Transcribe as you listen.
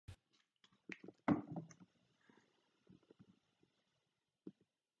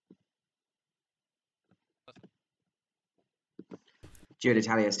Giro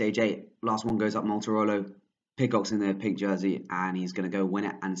d'Italia Stage 8. Last one goes up Molterolo. Pidcock's in the pink jersey, and he's going to go win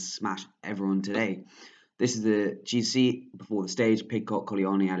it and smash everyone today. This is the GC before the stage. Pidcock,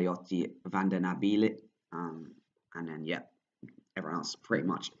 Colleoni, Aliotti, Vandenabeele. And then, yeah, everyone else pretty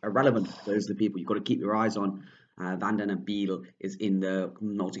much irrelevant. Those are the people you've got to keep your eyes on. Vandenabeele is in the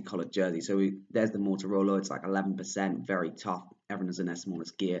multicolored jersey. So there's the Molterolo. It's like 11%, very tough. Everyone's in their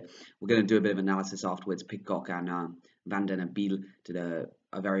smallest gear. We're going to do a bit of analysis afterwards. Pidcock and Vandenabeele did a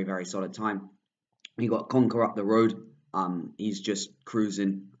very, very solid time. We got Conca up the road. He's just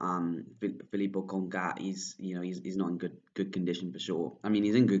cruising. Filippo Conca, he's not in good condition for sure. I mean,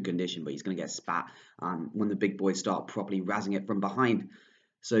 he's in good condition, but he's going to get spat when the big boys start properly razzing it from behind.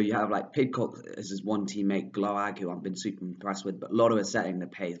 So you have like Pidcock as his one teammate, Gloag, who I've been super impressed with, but Lotto is setting the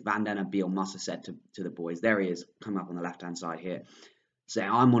pace. Vandenabeele must have said to the boys, there he is, coming up on the left-hand side here,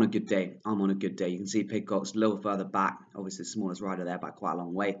 saying, I'm on a good day. I'm on a good day. You can see Pidcock's a little further back, obviously the smallest rider there by quite a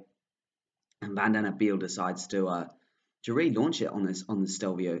long way. And Vandenabeele decides to relaunch it on the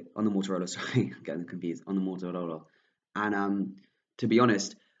Stelvio, on the Molterolo, sorry, I'm getting confused, on the Molterolo. And to be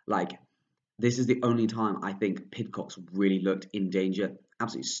honest, like, this is the only time I think Pidcock's really looked in danger.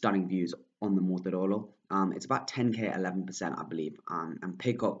 Absolutely stunning views on the Molterolo. It's about 10k at 11%, I believe. And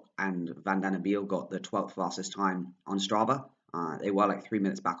Pidcock and Vandenabeele got the 12th fastest time on Strava. They were like 3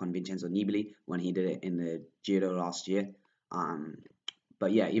 minutes back on Vincenzo Nibali when he did it in the Giro last year.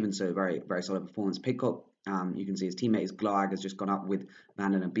 But yeah, even so, very, very solid performance. Pidcock, you can see his teammate, Gloag, has just gone up with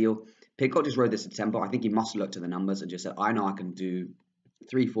Vandenabeele. Pidcock just rode this at tempo. I think he must have looked at the numbers and just said, I know I can do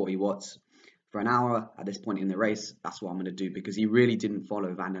 340 watts for an hour at this point in the race. That's what I'm going to do, because he really didn't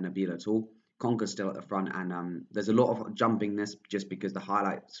follow Vandenabeele at all. Conca's still at the front, and there's a lot of jumpingness just because the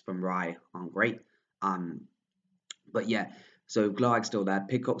highlights from Rye aren't great. But yeah, so Gloag's still there.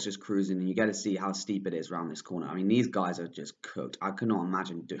 Pidcock's just cruising, and you get to see how steep it is around this corner. I mean, these guys are just cooked. I could not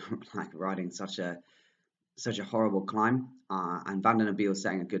imagine riding such a horrible climb. And Vandenabeele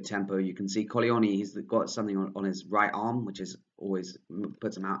setting a good tempo. You can see Colleoni, he's got something on his right arm, which is always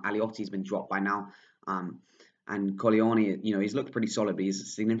puts him out. Aliotti's been dropped by now. And Colleoni, he's looked pretty solid, but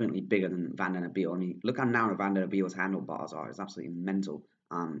he's significantly bigger than Vandenabeele. I mean, look how narrow Vandenabeele's handlebars are. It's absolutely mental.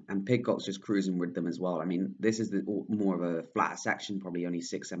 And Pidcock's just cruising with them as well. I mean, this is more of a flatter section, probably only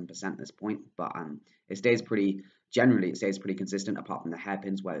 6-7% at this point. But it stays pretty consistent, apart from the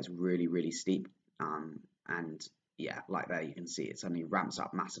hairpins where it's really, really steep. And yeah, like there you can see it suddenly ramps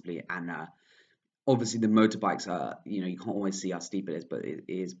up massively. And obviously the motorbikes are, you can't always see how steep it is, but it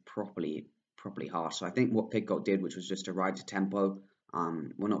is properly harsh. So I think what Pidcock did, which was just to ride to tempo,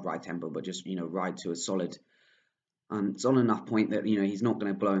 well, not ride tempo, but just ride to a solid enough point that he's not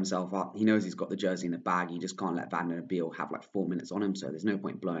going to blow himself up. He knows he's got the jersey in the bag. He just can't let Vandenabeele have like 4 minutes on him, so there's no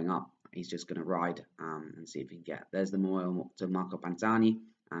point blowing up. He's just going to ride and see if he can get. There's the Moyo to Marco Panzani.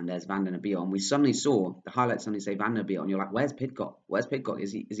 And there's Vandenabeele, and we suddenly saw the highlights suddenly say Vandenabeele, and you're like, where's Pidcock? Where's Pidcock?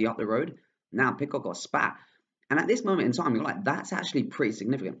 Is he up the road? Now Pidcock got spat. And at this moment in time, you're like, that's actually pretty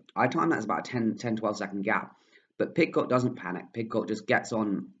significant. I timed that as about a 10-12 second gap. But Pidcock doesn't panic. Pidcock just gets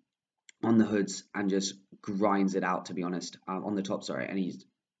on the hoods and just grinds it out, to be honest, on the top, sorry. And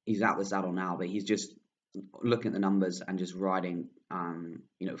he's out the saddle now, but he's just looking at the numbers and just riding,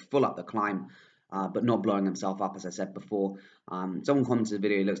 full up the climb. But not blowing himself up, as I said before. Someone commented the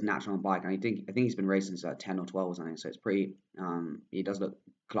video, he looks natural on a bike, and I think he's been racing since like 10 or 12 or something, so it's pretty, he does look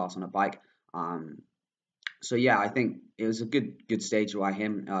class on a bike. So yeah, I think it was a good stage by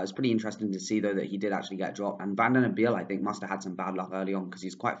him. It's pretty interesting to see, though, that he did actually get dropped. And Vandenabeele, I think, must have had some bad luck early on, because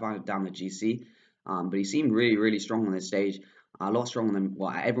he's quite far down the GC. But he seemed really, really strong on this stage. A lot stronger than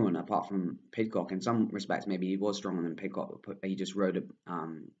everyone apart from Pidcock. In some respects, maybe he was stronger than Pidcock, but he just rode it,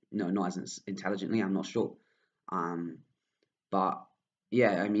 not as intelligently. I'm not sure. But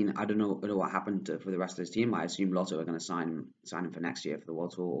yeah, I mean, I don't know what happened for the rest of his team. I assume Lotto are going to sign him for next year for the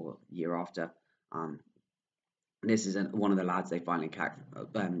World Tour or year after. This is one of the lads they finally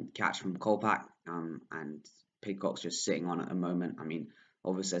catch from Kolpak, and Pidcock's just sitting on at the moment. I mean,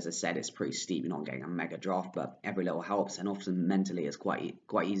 obviously, as I said, it's pretty steep. You're not getting a mega draft, but every little helps. And often mentally, it's quite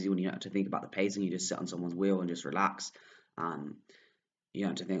easy when you don't have to think about the pacing. You just sit on someone's wheel and just relax. You don't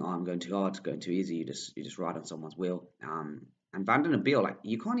have to think, oh, I'm going too hard, it's going too easy. You just ride on someone's wheel. And Vandenabeele, like,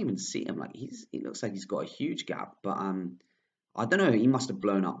 you can't even see him. Like, he looks like he's got a huge gap, but I don't know. He must have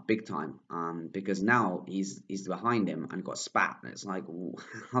blown up big time. Because now he's behind him and got spat. And it's like,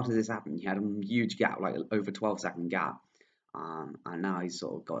 how did this happen? He had a huge gap, like over 12-second gap. And now he's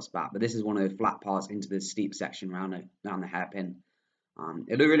sort of got spat. But this is one of the flat parts into the steep section around the hairpin.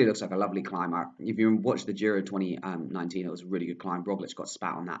 It really looks like a lovely climb. If you watch the Giro 2019, it was a really good climb. Roglic got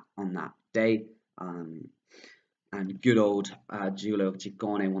spat on that day. and good old Giro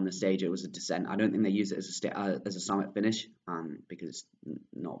Ciclistico won the stage. It was a descent. I don't think they used it as a summit finish because it's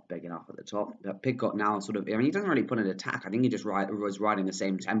not big enough at the top. But Pidcock now sort of, I mean, he doesn't really put an attack. I think he just was riding the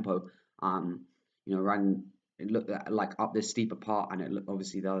same tempo. You know, ran, it looked like up this steeper part, and it looked,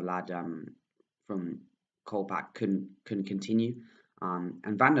 obviously the other lad from Colpack couldn't continue.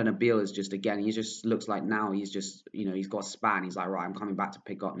 And Vandenabeele is just, again, he just looks like now he's just, you know, he's got a span. He's like, right, I'm coming back to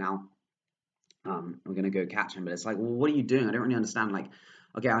Pidcock now. We're gonna go catch him. But it's like, well, what are you doing? I don't really understand. Like,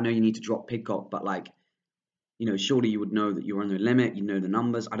 okay, I know you need to drop Pidcock, but like, you know, surely you would know that you're on the limit. You know the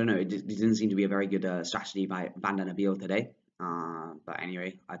numbers. I don't know. It didn't seem to be a very good strategy by Vandenabeele today. But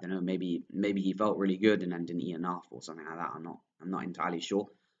anyway, I don't know. Maybe he felt really good and then didn't eat enough or something like that. I'm not entirely sure.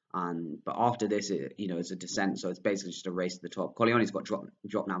 But after this, you know, it's a descent, so it's basically just a race to the top. Colleone's got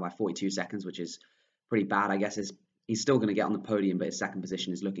dropped now by 42 seconds, which is pretty bad. I guess he's still going to get on the podium, but his second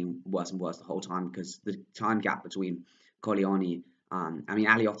position is looking worse and worse the whole time because the time gap between Colleone, I mean,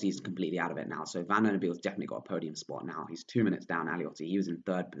 Aliotti is completely out of it now. So Vandenabeele's definitely got a podium spot now. He's 2 minutes down Aliotti. He was in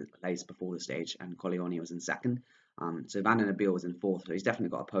third place before the stage, and Colleone was in second. So Vandenabeele was in fourth, so he's definitely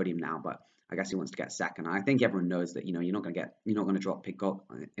got a podium now. But I guess he wants to get second. And I think everyone knows that, you know, you're not going to drop Pidcock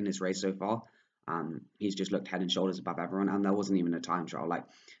in this race so far. He's just looked head and shoulders above everyone, and there wasn't even a time trial. Like,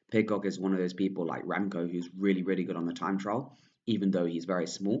 Pidcock is one of those people like Remco who's really, really good on the time trial, even though he's very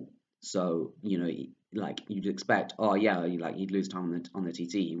small. So, you know, like you'd expect, oh yeah, he'd lose time on the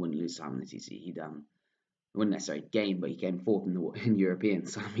TT. He wouldn't lose time on the TT. He wouldn't necessarily gain, but he came fourth in European.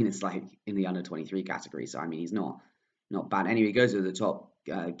 So I mean, it's like in the under 23 category. So I mean, he's not bad. Anyway, he goes to the top,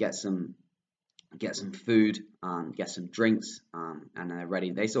 get some food, get some drinks, and they're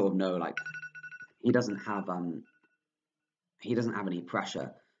ready. They sort of know, like, he doesn't have any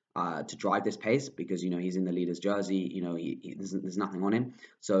pressure to drive this pace because, you know, he's in the leader's jersey. You know, there's nothing on him,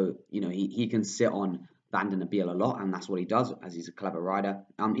 so, you know, he can sit on Vandenabeele a lot, and that's what he does, as he's a clever rider.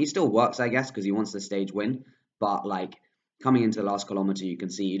 He still works, I guess, because he wants the stage win, but like coming into the last kilometer, you can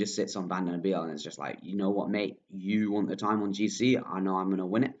see he just sits on Vandenabeele, and it's just like, you know what, mate, you want the time on GC, I know I'm gonna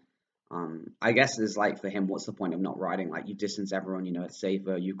win it. I guess it's like, for him, what's the point of not riding? Like, you distance everyone, you know, it's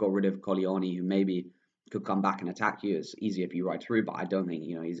safer. You've got rid of Colleone, who maybe could come back and attack you. It's easier if you ride through, but I don't think,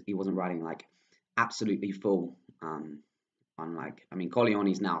 you know, he wasn't riding like absolutely full. Unlike, I mean,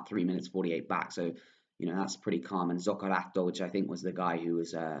 Colleone's now 3 minutes 48 back, so, you know, that's pretty calm. And Zoccarato, which I think was the guy who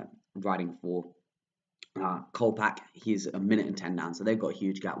was riding for Colpack, he's a minute and 10 down, so they've got a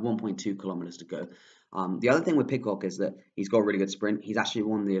huge gap, 1.2 kilometers to go. The other thing with Pidcock is that he's got a really good sprint. He's actually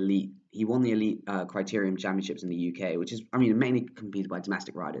won the elite. He won the elite criterium championships in the UK, which is, I mean, mainly competed by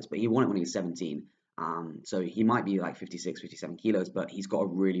domestic riders, but he won it when he was 17. So he might be like 56, 57 kilos, but he's got a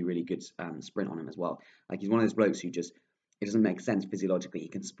really, really good sprint on him as well. Like, he's one of those blokes who just, it doesn't make sense physiologically. He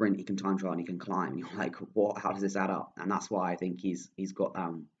can sprint, he can time trial, and he can climb. You're like, what? How does this add up? And that's why I think he's got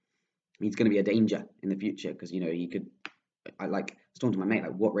he's going to be a danger in the future, because, you know, he could. I was talking to my mate,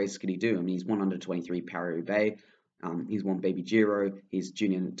 like, what races could he do? I mean, he's won under 23 Paris-Roubaix. He's won Baby Giro. He's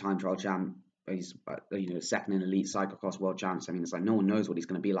junior time trial champ. He's you know, second in elite cyclocross world champs. I mean, it's like no one knows what he's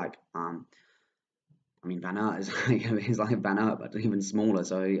going to be like. I mean, Van Aert is he's like Van Aert, but even smaller.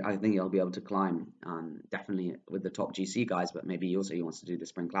 So I think he'll be able to climb, definitely with the top GC guys. But maybe also he wants to do the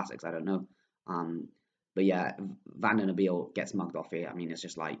Spring Classics. I don't know. But yeah, Vandenabeele gets mugged off here. I mean, it's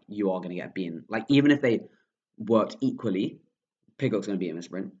just like, you are going to get beaten. Like, even if they worked equally, Pidcock's going to beat him in a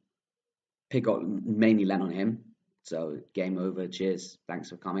sprint. Pidcock mainly lent on him. So game over. Cheers. Thanks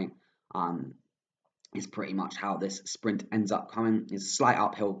for coming. Is pretty much how this sprint ends up coming. It's a slight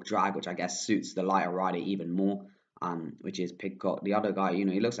uphill drag, which I guess suits the lighter rider even more, which is Pidcock. The other guy, you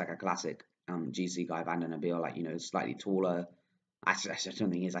know, he looks like a classic GC guy, Vandenabeele, like, you know, slightly taller. I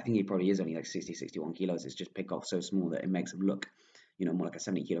don't think he is. I think he probably is only like 60, 61 kilos. It's just Pidcock so small that it makes him look, you know, more like a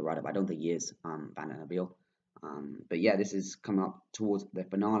 70-kilo rider, but I don't think he is, Vandenabeele. But yeah, this is coming up towards the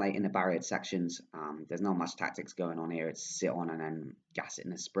finale in the barriered sections. There's not much tactics going on here. It's sit on and then gas it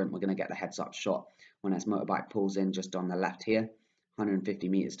in the sprint. We're going to get the heads-up shot when this motorbike pulls in just on the left here. 150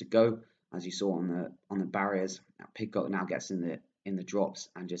 meters to go, as you saw on the barriers. Pidcock now gets in the drops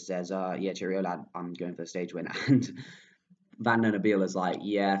and just says, "Yeah, cheerio, lad. I'm going for the stage win." And Vandenabeele is like,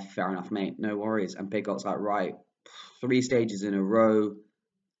 "Yeah, fair enough, mate. No worries." And Pidcock's like, "Right, 3 stages in a row,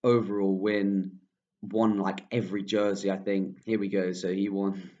 overall win." Won like every jersey, I think. Here we go. So he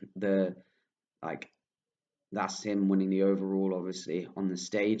won that's him winning the overall, obviously, on the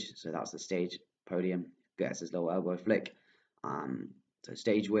stage. So that's the stage podium. Gets his little elbow flick. So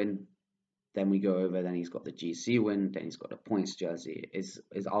stage win. Then we go over. Then he's got the GC win. Then he's got the points jersey.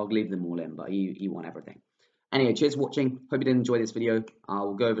 I'll leave them all in, but he won everything. Anyway, cheers for watching. Hope you did enjoy this video.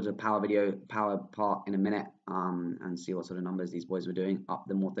 We'll go over to the power part in a minute, and see what sort of numbers these boys were doing up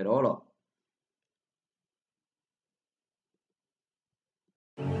the Morterolo.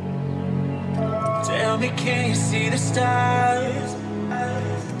 Tell me, can you see the stars?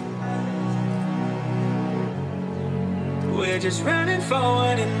 We're just running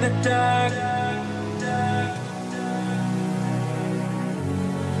forward in the dark.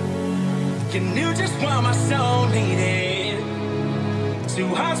 You knew just what my soul needed. Two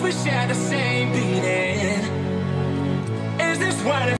hearts, we share the same beating. Is this what